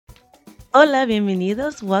Hola,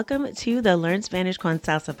 bienvenidos. Welcome to the Learn Spanish con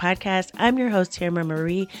Salsa podcast. I'm your host, Tamara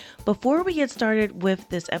Marie. Before we get started with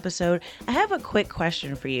this episode, I have a quick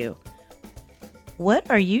question for you. What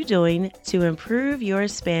are you doing to improve your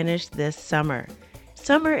Spanish this summer?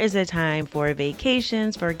 Summer is a time for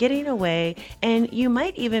vacations, for getting away, and you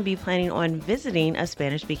might even be planning on visiting a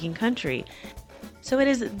Spanish-speaking country. So it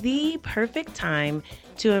is the perfect time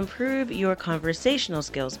to improve your conversational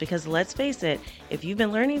skills because let's face it, if you've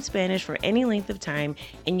been learning Spanish for any length of time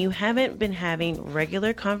and you haven't been having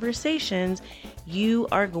regular conversations, you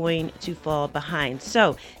are going to fall behind.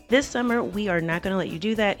 So this summer, we are not going to let you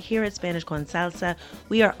do that. Here at Spanish con Salsa,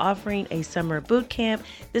 we are offering a summer boot camp.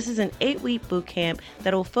 This is an 8-week boot camp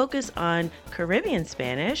that will focus on Caribbean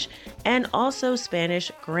Spanish and also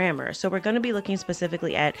Spanish grammar. So we're going to be looking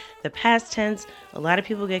specifically at the past tense. A lot of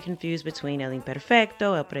people get confused between el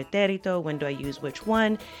imperfecto, el pretérito, when do I use which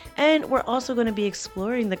one? And we're also going to be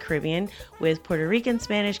exploring the Caribbean with Puerto Rican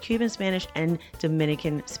Spanish, Cuban Spanish, and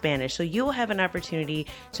Dominican Spanish. So you will have an opportunity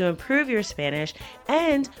to improve your Spanish,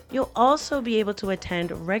 and you'll also be able to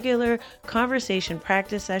attend regular conversation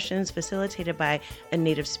practice sessions facilitated by a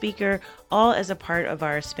native speaker, all as a part of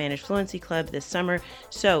our Spanish Fluency Club this summer.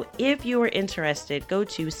 So if you are interested, go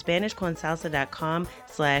to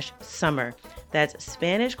SpanishConSalsa.com/summer. That's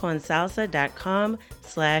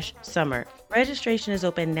SpanishConSalsa.com/summer. Registration is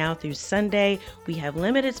open now through Sunday. We have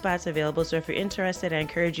limited spots available, so if you're interested, I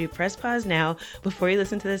encourage you press pause now before you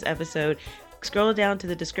listen to this episode. Scroll down to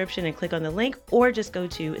the description and click on the link, or just go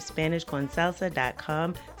to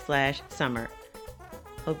SpanishConSalsa.com/summer.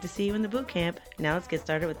 Hope to see you in the boot camp. Now let's get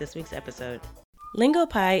started with this week's episode.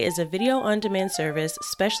 LingoPie is a video-on-demand service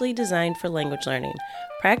specially designed for language learning.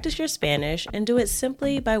 Practice your Spanish and do it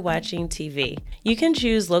simply by watching TV. You can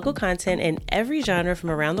choose local content in every genre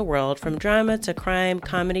from around the world, from drama to crime,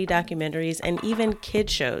 comedy, documentaries, and even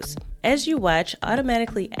kids shows. As you watch,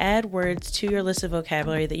 automatically add words to your list of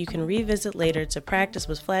vocabulary that you can revisit later to practice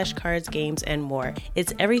with flashcards, games, and more.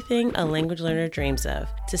 It's everything a language learner dreams of.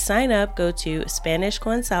 To sign up, go to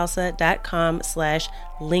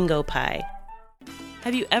SpanishConSalsa.com/LingoPie.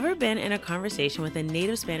 Have you ever been in a conversation with a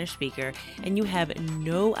native Spanish speaker and you have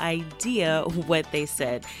no idea what they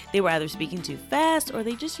said? They were either speaking too fast or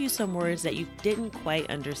they just used some words that you didn't quite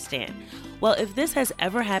understand. Well, if this has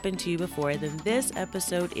ever happened to you before, then this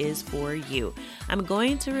episode is for you. I'm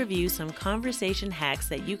going to review some conversation hacks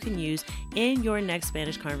that you can use in your next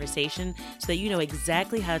Spanish conversation so that you know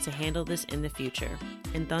exactly how to handle this in the future.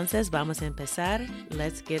 Entonces, vamos a empezar.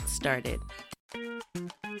 Let's get started.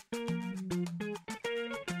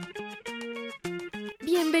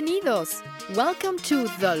 Bienvenidos! Welcome to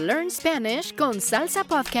the Learn Spanish con Salsa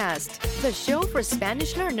podcast, the show for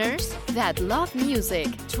Spanish learners that love music,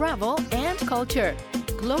 travel, and culture.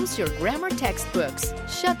 Close your grammar textbooks,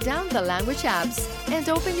 shut down the language apps, and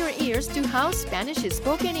open your ears to how Spanish is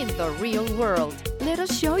spoken in the real world. Let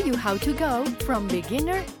us show you how to go from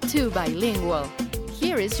beginner to bilingual.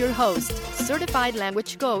 Here is your host, certified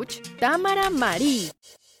language coach, Tamara Marie.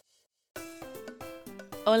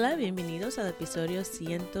 Hola, bienvenidos al episodio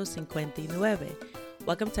 159.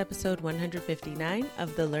 Welcome to episode 159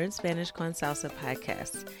 of the Learn Spanish con Salsa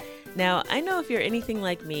podcast. Now, I know if you're anything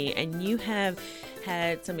like me and you have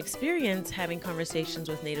had some experience having conversations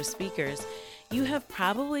with native speakers, you have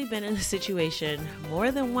probably been in a situation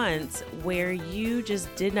more than once where you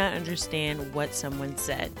just did not understand what someone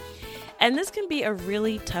said. And this can be a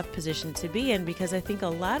really tough position to be in because I think a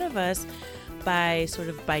lot of us by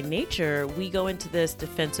nature, we go into this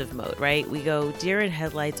defensive mode, right? We go deer in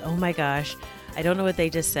headlights. Oh my gosh, I don't know what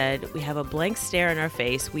they just said. We have a blank stare on our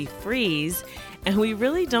face. We freeze and we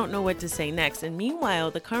really don't know what to say next. And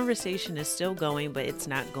meanwhile, the conversation is still going, but it's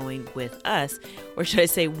not going with us. Or should I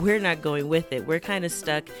say, we're not going with it. We're kind of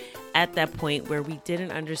stuck at that point where we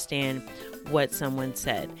didn't understand what someone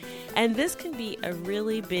said. And this can be a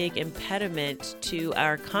really big impediment to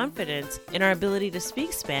our confidence in our ability to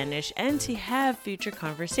speak Spanish and to have future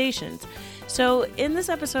conversations. So in this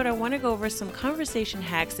episode, I want to go over some conversation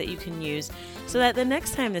hacks that you can use so that the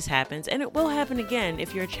next time this happens, and it will happen again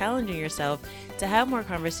if you're challenging yourself to have more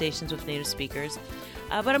conversations with native speakers,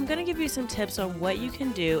 but I'm going to give you some tips on what you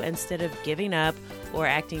can do instead of giving up or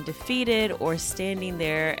acting defeated or standing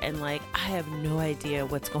there and like, I have no idea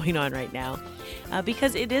what's going on right now.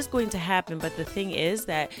 Because it is going to happen, but the thing is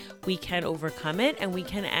that we can overcome it and we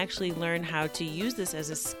can actually learn how to use this as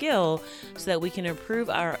a skill so that we can improve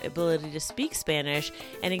our ability to speak Spanish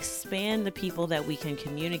and expand the people that we can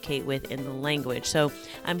communicate with in the language. So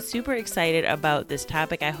I'm super excited about this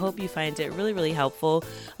topic. I hope you find it really, really helpful.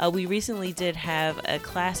 We recently did have a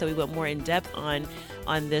class that we went more in depth on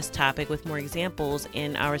on this topic with more examples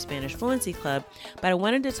in our Spanish Fluency Club, but I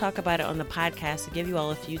wanted to talk about it on the podcast to give you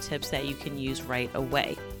all a few tips that you can use right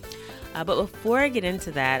away. But before I get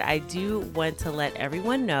into that, I do want to let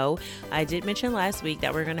everyone know, I did mention last week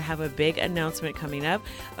that we're going to have a big announcement coming up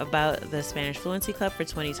about the Spanish Fluency Club for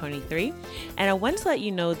 2023. And I want to let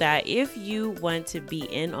you know that if you want to be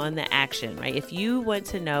in on the action, right? If you want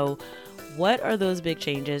to know what are those big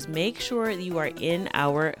changes, make sure you are in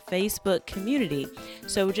our Facebook community.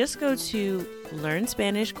 So just go to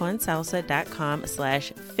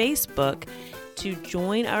learnspanishconsalsa.com/Facebook to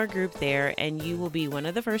join our group there, and you will be one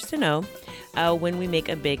of the first to know when we make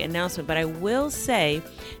a big announcement. But I will say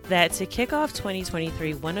that to kick off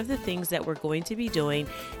 2023, one of the things that we're going to be doing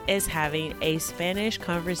is having a Spanish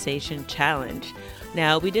conversation challenge.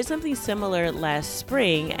 Now, we did something similar last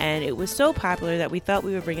spring, and it was so popular that we thought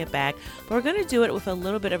we would bring it back, but we're going to do it with a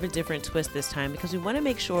little bit of a different twist this time because we want to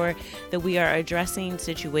make sure that we are addressing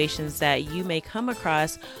situations that you may come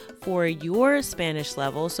across for your Spanish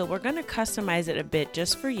level. So we're going to customize it a bit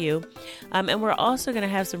just for you. And we're also going to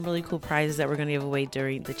have some really cool prizes that we're going to give away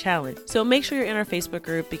during the challenge. So make sure you're in our Facebook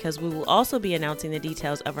group because we will also be announcing the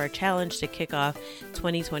details of our challenge to kick off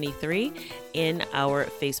 2023 in our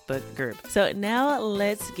Facebook group. So now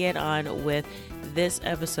let's get on with this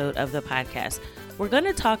episode of the podcast. We're going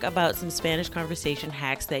to talk about some Spanish conversation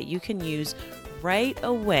hacks that you can use right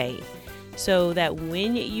away, so that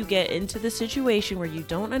when you get into the situation where you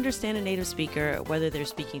don't understand a native speaker, whether they're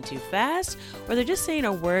speaking too fast or they're just saying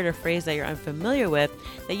a word or phrase that you're unfamiliar with,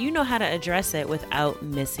 that you know how to address it without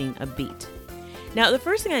missing a beat. Now, the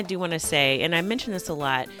first thing I do want to say, and I mention this a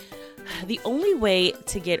lot, the only way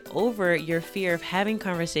to get over your fear of having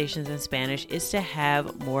conversations in Spanish is to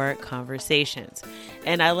have more conversations.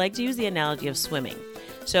 And I like to use the analogy of swimming.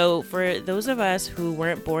 So for those of us who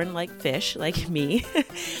weren't born like fish, like me,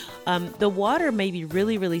 the water may be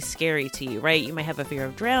really, really scary to you, right? You might have a fear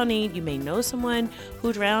of drowning. You may know someone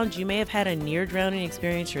who drowned. You may have had a near drowning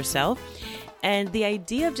experience yourself. And the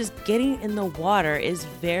idea of just getting in the water is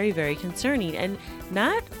very, very concerning, and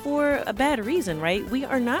not for a bad reason, right? We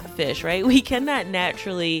are not fish, right? We cannot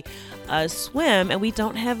naturally swim, and we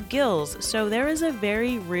don't have gills. So there is a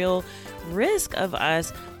very real risk of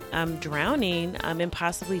us drowning and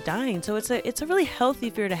possibly dying. So it's a really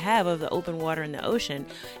healthy fear to have of the open water in the ocean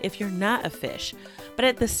if you're not a fish. But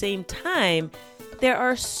at the same time, there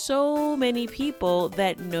are so many people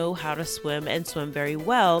that know how to swim and swim very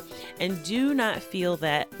well and do not feel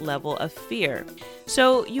that level of fear.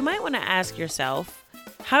 So you might want to ask yourself,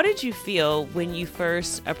 how did you feel when you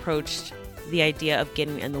first approached the idea of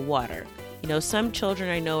getting in the water? You know, some children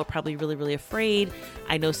I know are probably really, really afraid.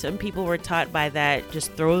 I know some people were taught by that,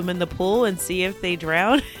 just throw them in the pool and see if they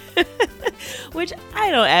drown, which I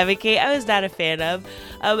don't advocate. I was not a fan of.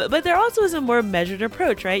 But there also is a more measured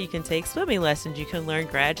approach, right? You can take swimming lessons. You can learn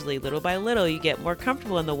gradually, little by little. You get more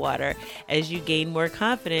comfortable in the water. As you gain more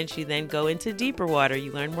confidence, you then go into deeper water.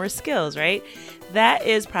 You learn more skills, right? That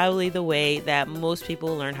is probably the way that most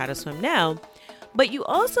people learn how to swim now. But you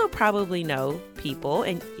also probably know people,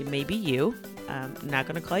 and maybe you, I'm not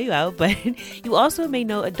going to call you out, but you also may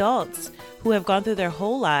know adults who have gone through their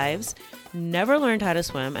whole lives, never learned how to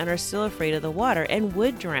swim, and are still afraid of the water and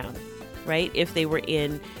would drown, right? If they were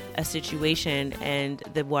in a situation and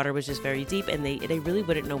the water was just very deep and they really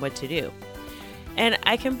wouldn't know what to do. And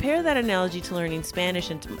I compare that analogy to learning Spanish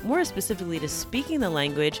and more specifically to speaking the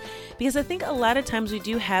language, because I think a lot of times we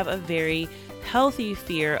do have a very healthy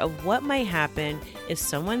fear of what might happen if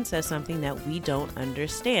someone says something that we don't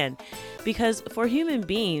understand. Because for human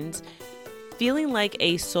beings, feeling like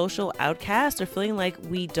a social outcast or feeling like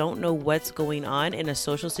we don't know what's going on in a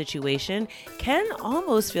social situation can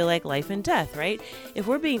almost feel like life and death, right? If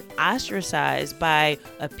we're being ostracized by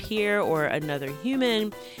a peer or another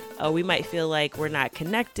human, we might feel like we're not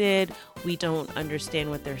connected, we don't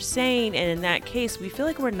understand what they're saying, and in that case, we feel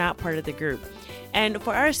like we're not part of the group. And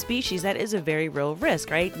for our species, that is a very real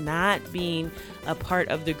risk, right? Not being a part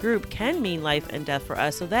of the group can mean life and death for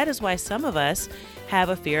us. So that is why some of us have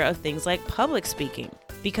a fear of things like public speaking,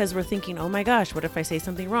 because we're thinking, oh my gosh, what if I say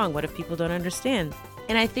something wrong? What if people don't understand?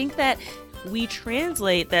 And I think that we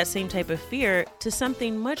translate that same type of fear to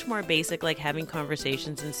something much more basic, like having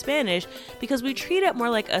conversations in Spanish, because we treat it more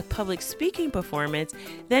like a public speaking performance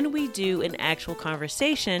than we do an actual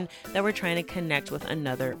conversation that we're trying to connect with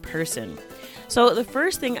another person. So the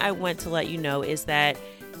first thing I want to let you know is that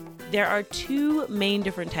there are two main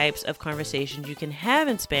different types of conversations you can have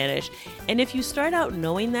in Spanish. And if you start out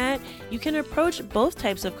knowing that, you can approach both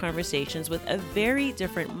types of conversations with a very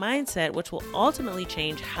different mindset, which will ultimately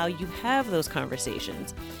change how you have those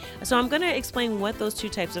conversations. So I'm going to explain what those two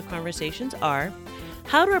types of conversations are.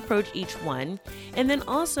 how to approach each one, and then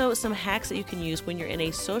also some hacks that you can use when you're in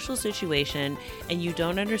a social situation and you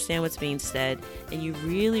don't understand what's being said and you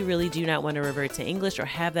really, really do not want to revert to English or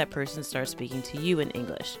have that person start speaking to you in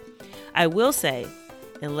English. I will say,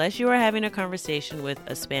 unless you are having a conversation with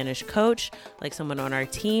a Spanish coach, like someone on our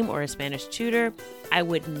team or a Spanish tutor, I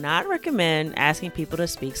would not recommend asking people to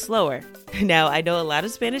speak slower. Now, I know a lot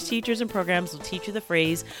of Spanish teachers and programs will teach you the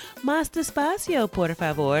phrase, más despacio, por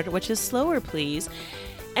favor, which is slower, please.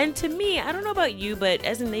 And to me, I don't know about you, but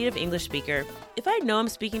as a native English speaker, if I know I'm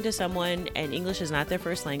speaking to someone and English is not their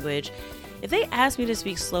first language, if they ask me to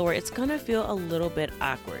speak slower, it's going to feel a little bit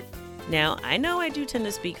awkward. Now, I know I do tend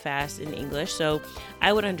to speak fast in English, so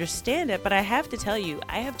I would understand it, but I have to tell you,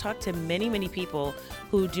 I have talked to many, many people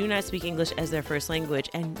who do not speak English as their first language,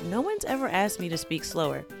 and no one's ever asked me to speak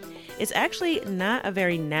slower. It's actually not a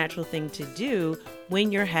very natural thing to do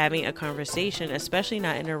when you're having a conversation, especially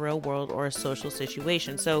not in a real world or a social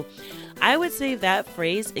situation. So I would save that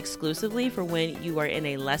phrase exclusively for when you are in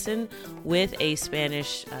a lesson with a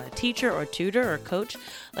Spanish teacher or tutor or coach,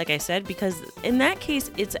 like I said, because in that case,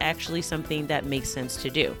 it's actually something that makes sense to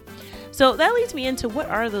do. So that leads me into what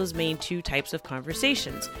are those main two types of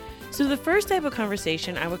conversations. So the first type of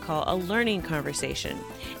conversation I would call a learning conversation,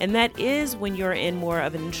 and that is when you're in more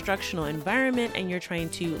of an instructional environment and you're trying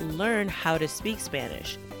to learn how to speak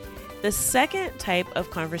Spanish. The second type of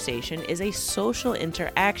conversation is a social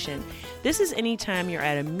interaction. This is anytime you're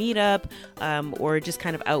at a meetup or just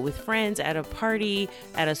kind of out with friends at a party,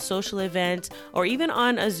 at a social event, or even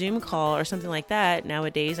on a Zoom call or something like that.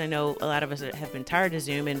 Nowadays, I know a lot of us have been tired of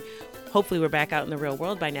Zoom and hopefully we're back out in the real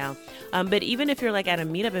world by now. But even if you're like at a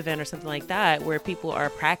meetup event or something like that, where people are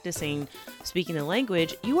practicing speaking the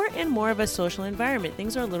language, you are in more of a social environment.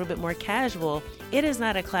 Things are a little bit more casual. It is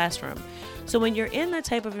not a classroom. So when you're in that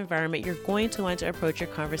type of environment, you're going to want to approach your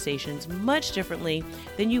conversations much differently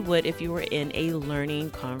than you would if you were in a learning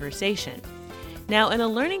conversation. Now, in a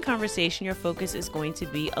learning conversation, your focus is going to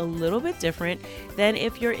be a little bit different than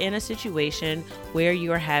if you're in a situation where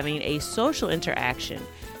you are having a social interaction.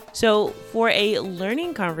 So for a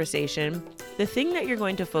learning conversation, the thing that you're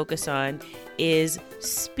going to focus on is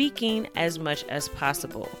speaking as much as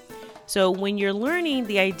possible. So when you're learning,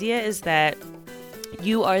 the idea is that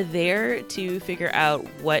you are there to figure out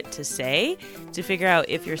what to say, to figure out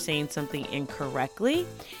if you're saying something incorrectly,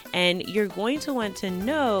 and you're going to want to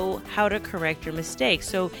know how to correct your mistakes.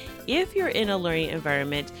 So if you're in a learning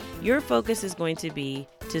environment, your focus is going to be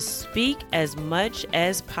to speak as much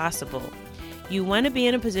as possible. You want to be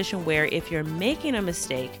in a position where if you're making a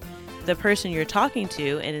mistake, the person you're talking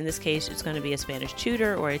to, and in this case, it's going to be a Spanish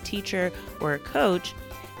tutor or a teacher or a coach,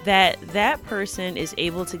 that person is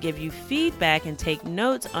able to give you feedback and take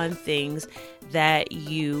notes on things that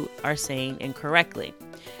you are saying incorrectly.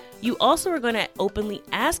 You also are going to openly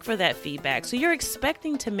ask for that feedback. So you're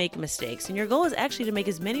expecting to make mistakes, and your goal is actually to make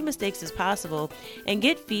as many mistakes as possible and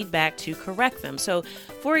get feedback to correct them. So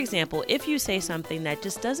for example, if you say something that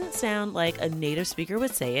just doesn't sound like a native speaker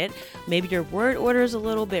would say it, maybe your word order is a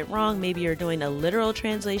little bit wrong, maybe you're doing a literal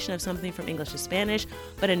translation of something from English to Spanish,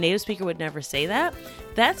 but a native speaker would never say that,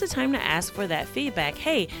 that's the time to ask for that feedback.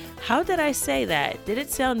 Hey, how did I say that? Did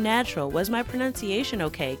it sound natural? Was my pronunciation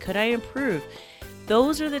okay? Could I improve?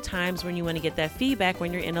 Those are the times when you want to get that feedback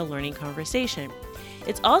when you're in a learning conversation.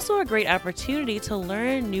 It's also a great opportunity to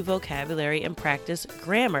learn new vocabulary and practice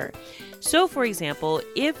grammar. So for example,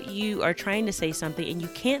 if you are trying to say something and you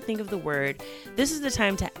can't think of the word, this is the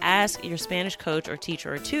time to ask your Spanish coach or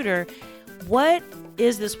teacher or tutor, what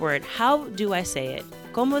is this word? How do I say it?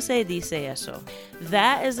 ¿Cómo se dice eso?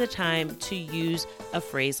 That is the time to use a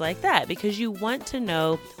phrase like that because you want to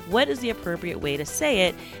know what is the appropriate way to say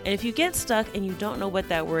it. And if you get stuck and you don't know what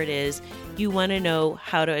that word is, you want to know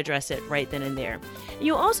how to address it right then and there. And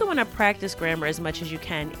you also want to practice grammar as much as you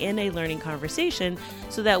can in a learning conversation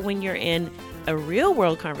so that when you're in a real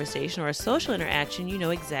world conversation or a social interaction, you know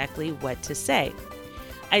exactly what to say.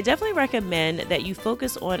 I definitely recommend that you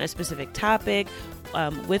focus on a specific topic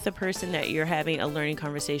with the person that you're having a learning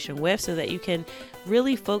conversation with so that you can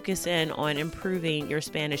really focus in on improving your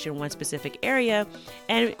Spanish in one specific area,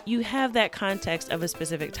 and you have that context of a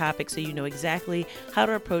specific topic so you know exactly how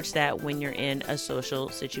to approach that when you're in a social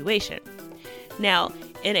situation. Now,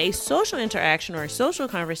 in a social interaction or a social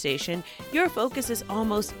conversation, your focus is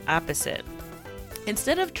almost opposite.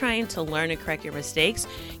 Instead of trying to learn and correct your mistakes,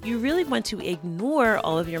 you really want to ignore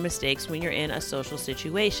all of your mistakes when you're in a social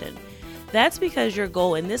situation. That's because your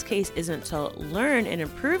goal in this case isn't to learn and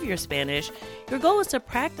improve your Spanish. Your goal is to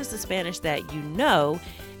practice the Spanish that you know,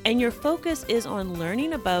 and your focus is on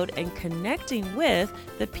learning about and connecting with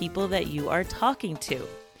the people that you are talking to.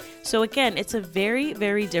 So again, it's a very,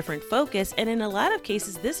 very different focus. And in a lot of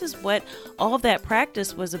cases, this is what all of that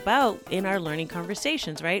practice was about in our learning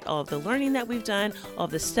conversations, right? All of the learning that we've done, all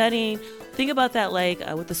of the studying. Think about that like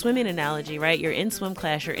with the swimming analogy, right? You're in swim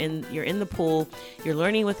class, you're in the pool, you're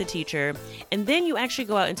learning with the teacher, and then you actually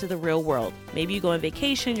go out into the real world. Maybe you go on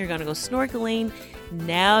vacation, you're going to go snorkeling.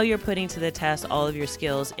 Now you're putting to the test all of your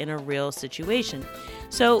skills in a real situation.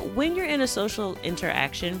 So when you're in a social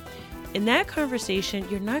interaction, in that conversation,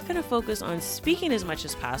 you're not going to focus on speaking as much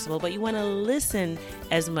as possible, but you want to listen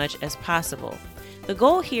as much as possible. The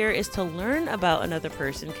goal here is to learn about another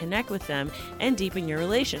person, connect with them, and deepen your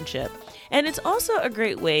relationship. And it's also a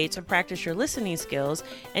great way to practice your listening skills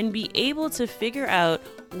and be able to figure out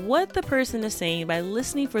what the person is saying by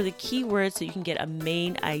listening for the key words so you can get a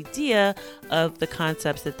main idea of the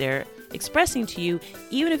concepts that they're expressing to you,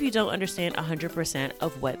 even if you don't understand 100%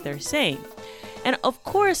 of what they're saying. And of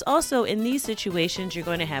course, also in these situations, you're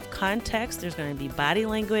going to have context. There's going to be body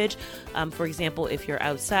language. For example, if you're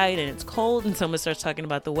outside and it's cold and someone starts talking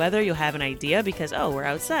about the weather, you'll have an idea because, oh, we're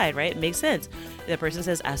outside, right? It makes sense. The person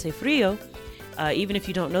says, hace frío. Even if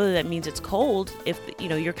you don't know that means it's cold, if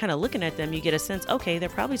you're kind of looking at them, you get a sense, okay, they're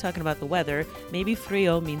probably talking about the weather. Maybe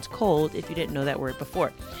frío means cold if you didn't know that word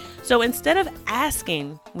before. So instead of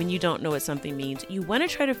asking when you don't know what something means, you want to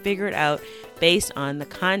try to figure it out based on the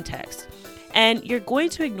context. And you're going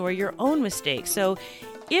to ignore your own mistakes. So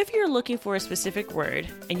if you're looking for a specific word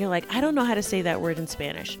and you're like, I don't know how to say that word in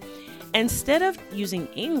Spanish, instead of using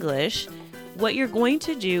English, what you're going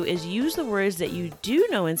to do is use the words that you do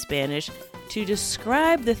know in Spanish to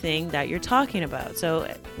describe the thing that you're talking about.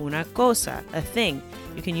 So una cosa, a thing.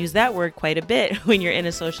 You can use that word quite a bit when you're in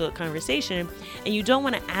a social conversation, and you don't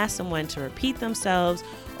want to ask someone to repeat themselves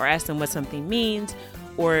or ask them what something means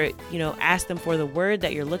or, ask them for the word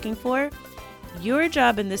that you're looking for. Your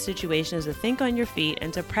job in this situation is to think on your feet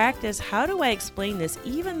and to practice, how do I explain this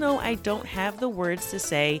even though I don't have the words to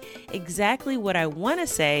say exactly what I want to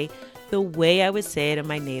say the way I would say it in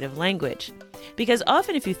my native language? Because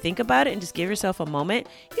often if you think about it and just give yourself a moment,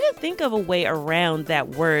 you can think of a way around that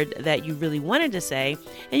word that you really wanted to say,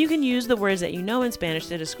 and you can use the words that you know in Spanish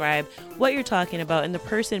to describe what you're talking about, and the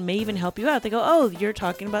person may even help you out. They go, oh, you're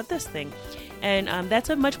talking about this thing. And that's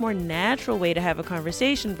a much more natural way to have a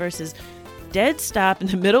conversation versus dead stop in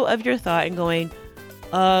the middle of your thought and going,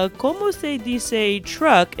 ¿Cómo se dice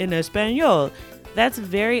truck en español? That's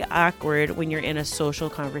very awkward when you're in a social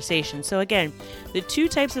conversation. So again, the two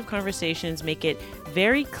types of conversations make it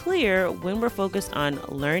very clear when we're focused on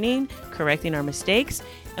learning, correcting our mistakes,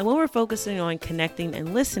 and when we're focusing on connecting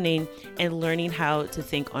and listening and learning how to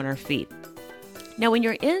think on our feet. Now, when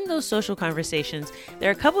you're in those social conversations, there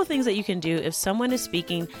are a couple of things that you can do if someone is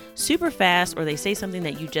speaking super fast or they say something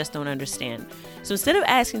that you just don't understand. So instead of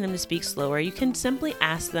asking them to speak slower, you can simply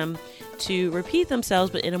ask them to repeat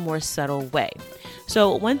themselves, but in a more subtle way.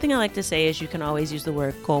 So one thing I like to say is you can always use the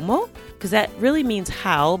word como, because that really means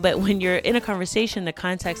how, but when you're in a conversation, the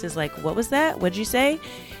context is like, what was that? What did you say?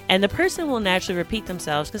 And the person will naturally repeat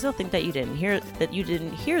themselves because they'll think that you didn't hear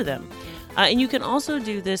them. And you can also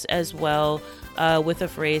do this as well with a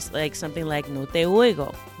phrase like something like no te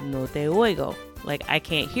oigo, like I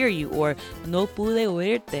can't hear you, or no pude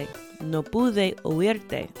oírte,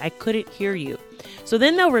 I couldn't hear you. So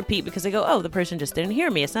then they'll repeat because they go, oh, the person just didn't hear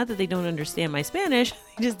me. It's not that they don't understand my Spanish,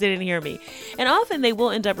 they just didn't hear me. And often they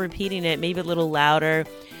will end up repeating it maybe a little louder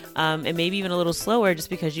and maybe even a little slower just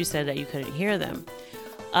because you said that you couldn't hear them.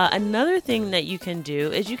 Another thing that you can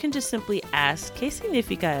do is you can just simply ask, ¿Qué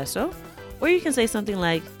significa eso? Or you can say something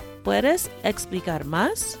like, ¿Puedes explicar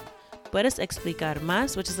más? ¿Puedes explicar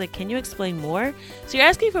más? Which is like, can you explain more? So you're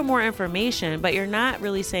asking for more information, but you're not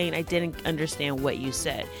really saying, I didn't understand what you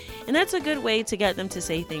said. And that's a good way to get them to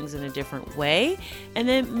say things in a different way. And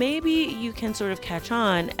then maybe you can sort of catch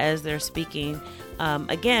on as they're speaking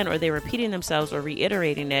again, or they're repeating themselves or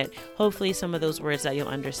reiterating it. Hopefully some of those words that you'll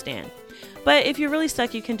understand. But if you're really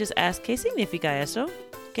stuck, you can just ask, ¿Qué significa eso?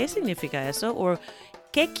 ¿Qué significa eso? Or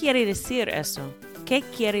 ¿Qué quiere decir eso? ¿Qué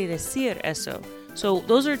quiere decir eso? So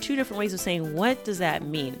those are two different ways of saying, what does that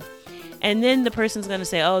mean? And then the person's going to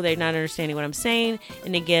say, oh, they're not understanding what I'm saying.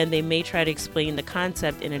 And again, they may try to explain the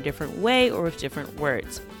concept in a different way or with different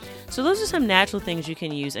words. So those are some natural things you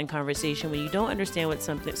can use in conversation when you don't understand what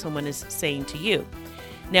someone is saying to you.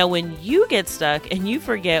 Now, when you get stuck and you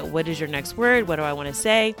forget what is your next word, what do I want to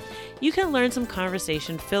say, you can learn some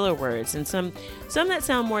conversation filler words and some that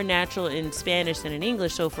sound more natural in Spanish than in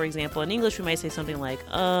English. So, for example, in English, we might say something like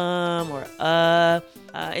or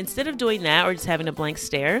instead of doing that or just having a blank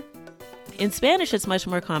stare, in Spanish, it's much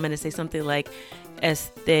more common to say something like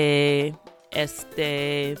este,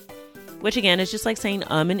 which again is just like saying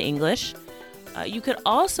in English. You could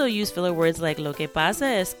also use filler words like lo que pasa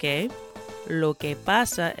es que,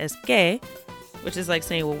 which is like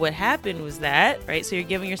saying, well, what happened was that, right? So you're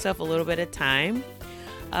giving yourself a little bit of time.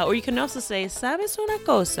 Or you can also say, ¿sabes una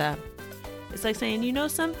cosa? It's like saying, you know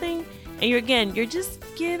something? And you're just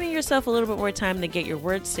giving yourself a little bit more time to get your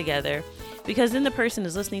words together. Because then the person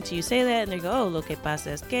is listening to you say that and they go, oh, lo que pasa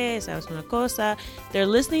es que, sabes una cosa. They're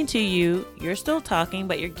listening to you. You're still talking,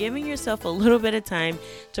 but you're giving yourself a little bit of time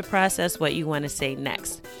to process what you want to say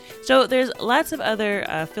next. So there's lots of other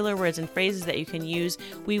filler words and phrases that you can use.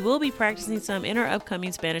 We will be practicing some in our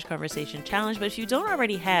upcoming Spanish Conversation Challenge. But if you don't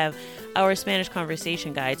already have our Spanish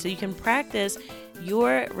Conversation Guide, so you can practice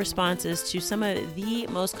your responses to some of the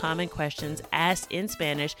most common questions asked in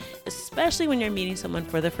Spanish, especially when you're meeting someone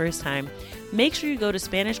for the first time, make sure you go to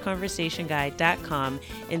SpanishConversationGuide.com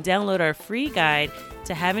and download our free guide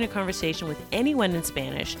to having a conversation with anyone in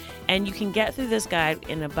Spanish. And you can get through this guide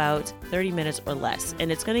in about 30 minutes or less.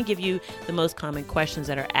 And it's going to give you the most common questions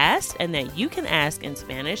that are asked and that you can ask in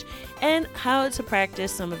Spanish, and how to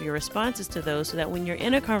practice some of your responses to those so that when you're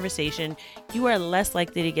in a conversation, you are less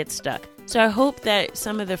likely to get stuck. So I hope that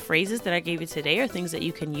some of the phrases that I gave you today are things that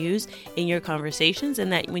you can use in your conversations,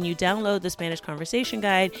 and that when you download the Spanish Conversation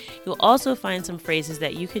Guide, you'll also find some phrases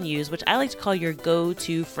that you can use, which I like to call your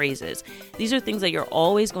go-to phrases. These are things that you're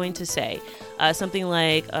always going to say. Something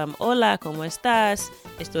like, hola, ¿cómo estás?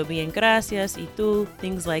 Estoy bien, gracias. ¿Y tú?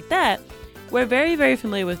 Things like that. We're very, very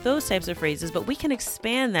familiar with those types of phrases, but we can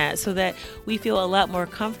expand that so that we feel a lot more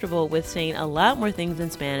comfortable with saying a lot more things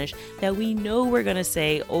in Spanish that we know we're going to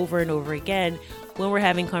say over and over again when we're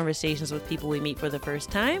having conversations with people we meet for the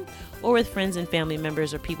first time, or with friends and family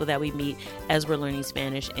members or people that we meet as we're learning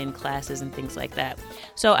Spanish in classes and things like that.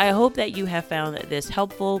 So I hope that you have found this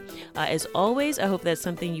helpful. As always, I hope that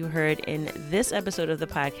something you heard in this episode of the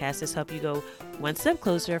podcast has helped you go one step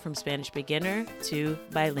closer from Spanish beginner to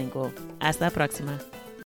bilingual. Hasta la próxima.